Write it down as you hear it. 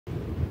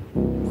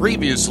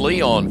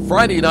Previously on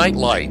Friday Night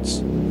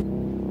Lights.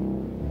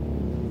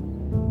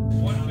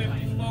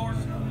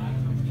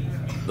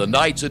 The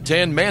Knights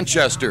attend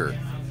Manchester,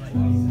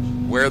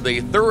 where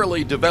they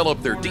thoroughly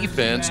developed their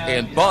defense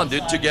and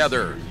bonded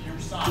together.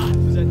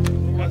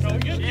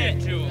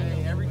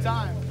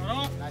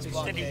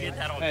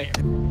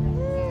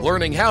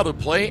 Learning how to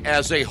play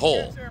as a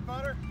whole.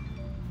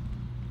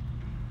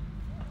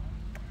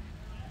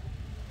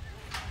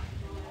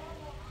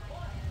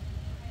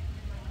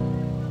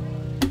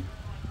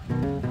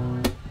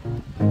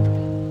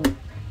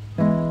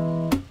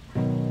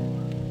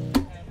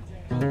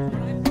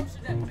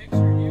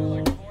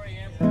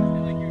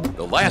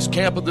 The last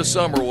camp of the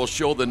summer will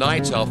show the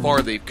Knights how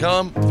far they've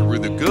come through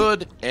the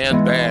good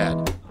and bad.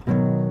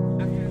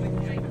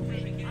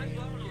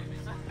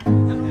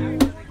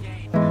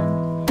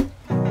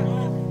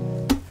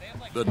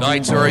 The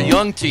Knights are a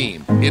young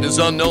team. It is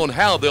unknown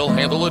how they'll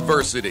handle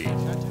adversity.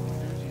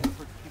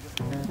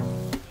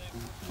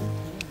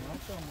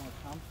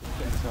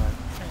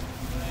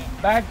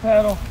 Back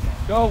pedal.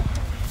 Go.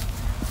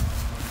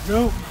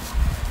 Go.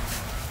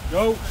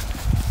 Go.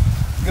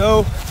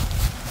 Go.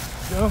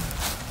 Go.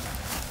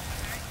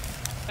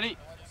 Ready.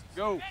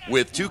 Go.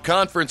 With two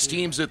conference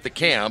teams at the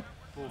camp,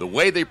 the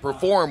way they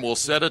perform will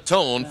set a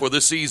tone for the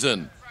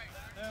season.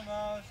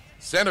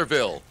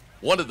 Centerville,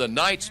 one of the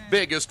Knights'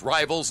 biggest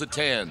rivals,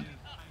 attend,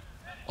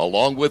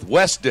 along with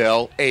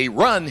Westdale, a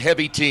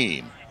run-heavy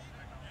team.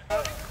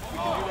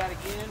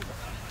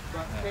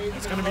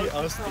 It's going to be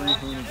us three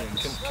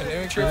hooligans.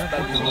 Canoeing trip's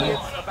about to be lit.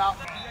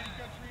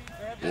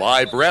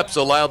 Live reps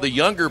allow the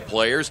younger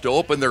players to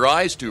open their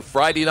eyes to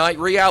Friday night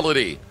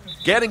reality,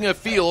 getting a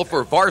feel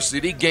for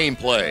varsity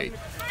gameplay.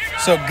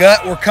 So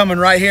gut, we're coming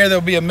right here.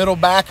 There'll be a middle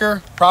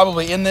backer,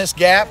 probably in this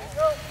gap.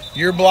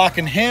 You're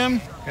blocking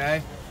him,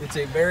 okay? It's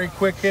a very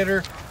quick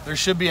hitter. There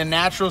should be a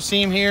natural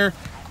seam here.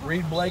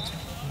 Read Blake's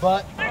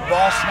butt,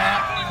 ball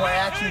snap, play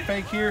action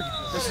fake here.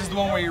 This is the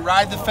one where you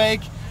ride the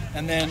fake,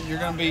 and then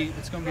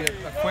it's gonna be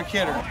a quick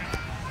hitter.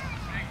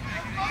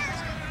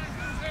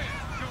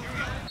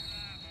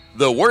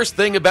 The worst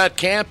thing about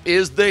camp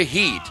is the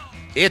heat.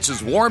 It's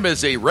as warm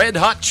as a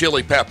red-hot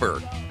chili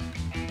pepper.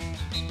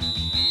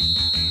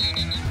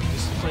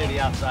 Just clear the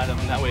outside of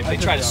them. That way, if they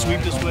try to sweep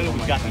this way,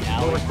 we've got the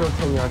alley. We're still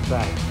 10 yards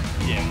back.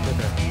 Yeah.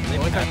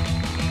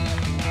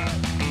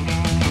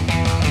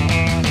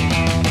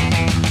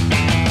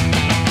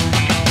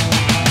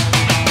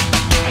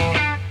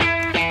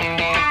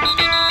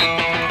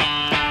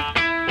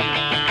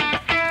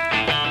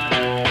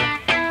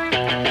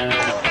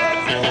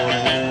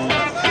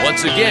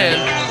 Once again,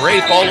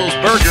 Bray follows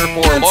Berger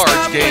for a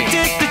large game.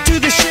 Addicted to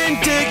the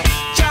shindig.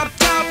 Chop,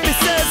 chop, it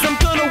says I'm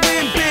gonna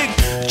win big.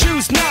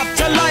 Choose not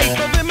to life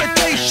of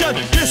imitation.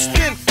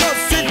 Distant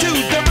cuts into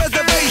the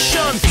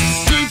reservation.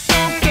 Deep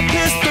pump the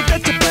pistol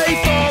that you pay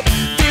for.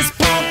 This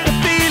pump the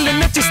feeling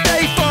that you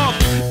stay for.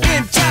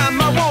 In time,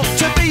 I want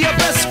to be your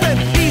best friend.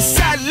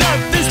 Eastside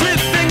love is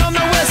living on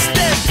the west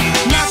end.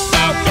 Knocked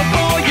out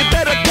before you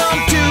better come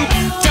to.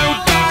 Don't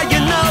die, you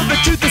know the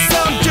truth is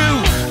some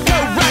do. Go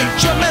write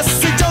your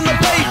message on the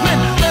pavement.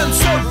 Run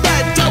so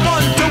bad, I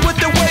wonder what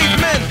the wave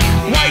meant.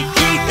 White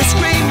heat is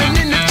screaming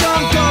in the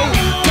jungle.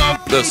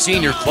 The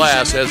senior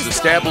class has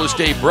established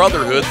a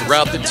brotherhood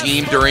throughout the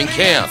team during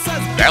camp.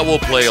 That will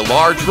play a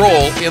large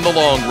role in the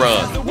long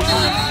run.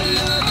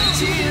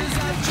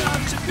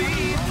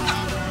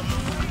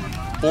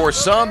 For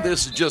some,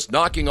 this is just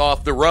knocking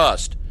off the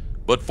rust.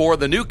 But for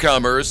the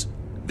newcomers,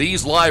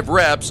 these live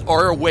reps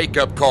are a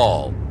wake-up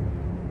call.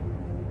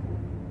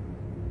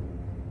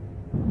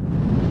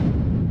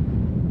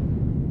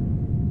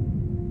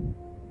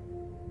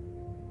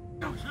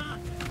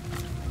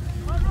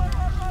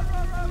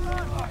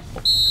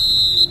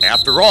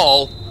 After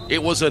all,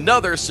 it was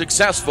another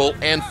successful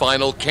and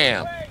final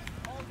camp.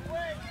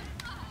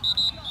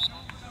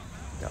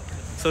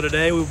 So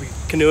today we'll be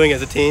canoeing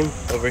as a team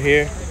over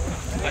here.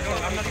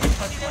 I'm not even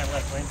touching my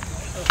left lane.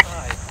 It's so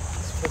high.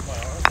 Just put my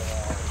arm out.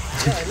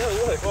 Yeah, I know,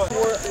 look.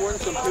 We're in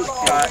some poop.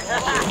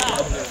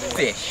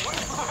 Fish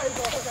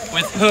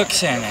with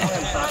hooks in it.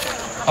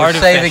 We're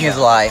saving Artificial. his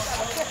life.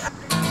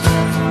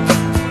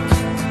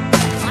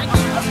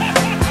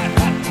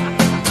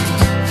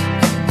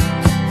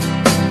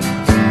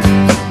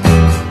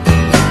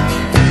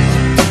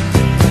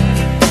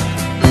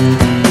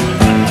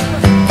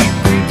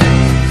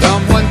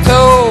 Someone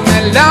told me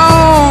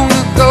long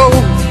ago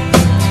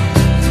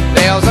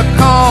there's a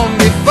calm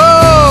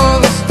before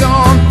the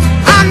storm.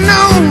 I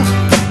know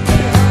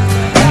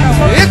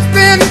it's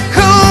been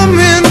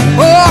coming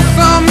for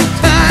some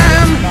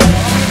time.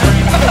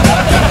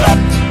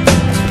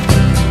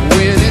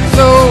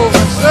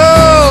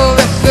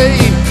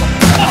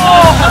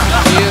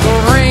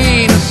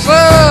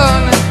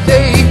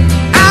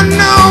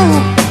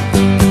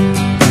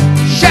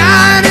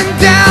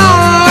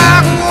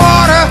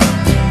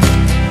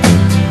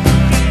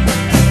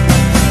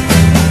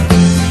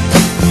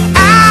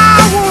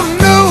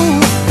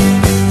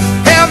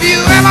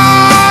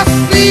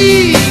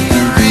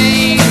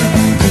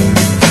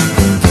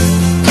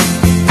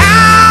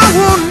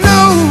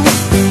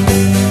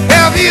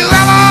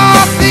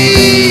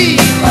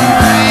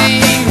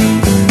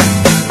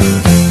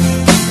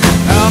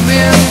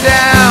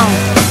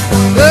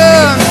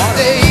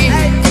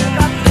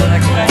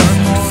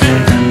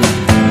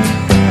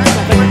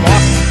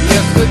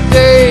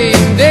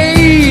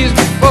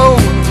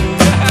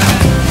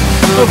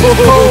 is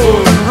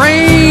cold and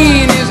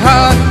rain is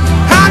hot.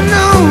 I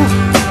know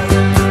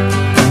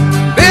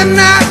been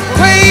that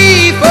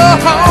way for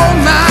all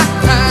my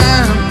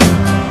time.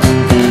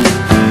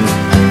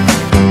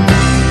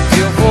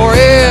 Till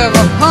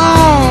forever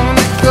on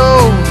it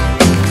goes,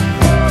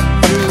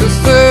 through the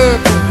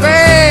circle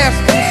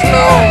fast and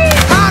slow.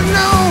 I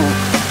know.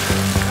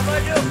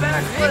 Somebody do a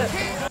backflip.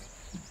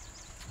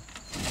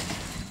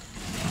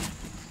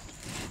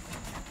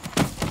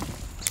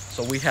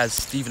 So we had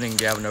Steven and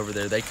Gavin over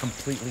there. They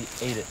completely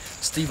ate it.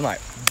 Steven,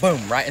 like,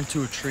 boom, right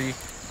into a tree.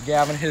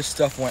 Gavin, his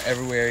stuff went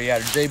everywhere. He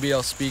had a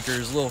JBL speaker,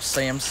 his little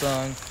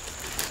Samsung,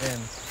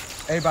 and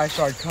everybody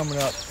started coming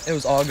up. It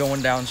was all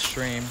going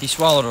downstream. He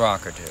swallowed a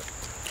rock or two.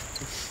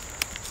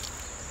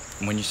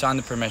 And when you sign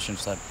the permission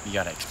slip, you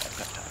gotta expect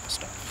that type of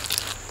stuff.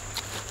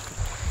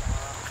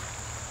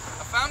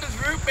 I found his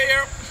root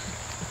beer.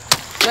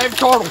 Save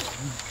turtle.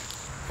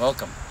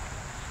 Welcome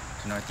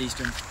to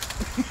Northeastern.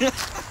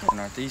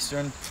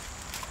 Northeastern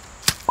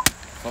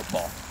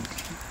football.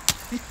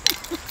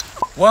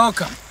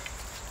 Welcome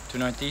to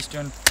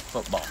Northeastern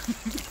football.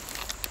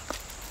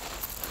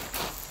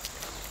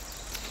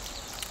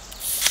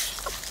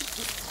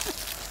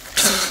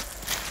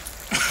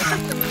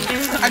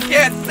 I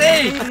can't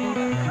see.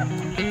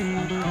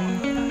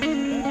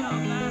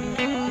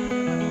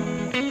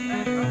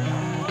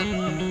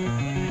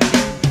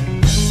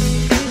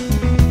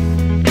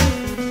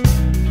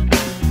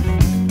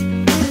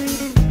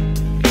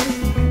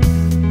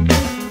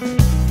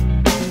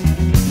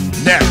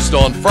 Next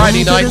on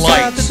Friday Night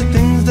Lights. The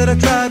things that I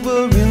tried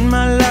were in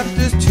my life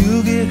just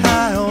to get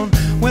high on.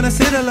 When I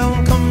sit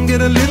alone, come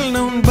get a little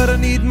known, but I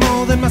need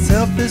more than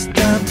myself this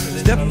time.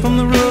 Step from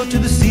the road to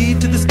the sea.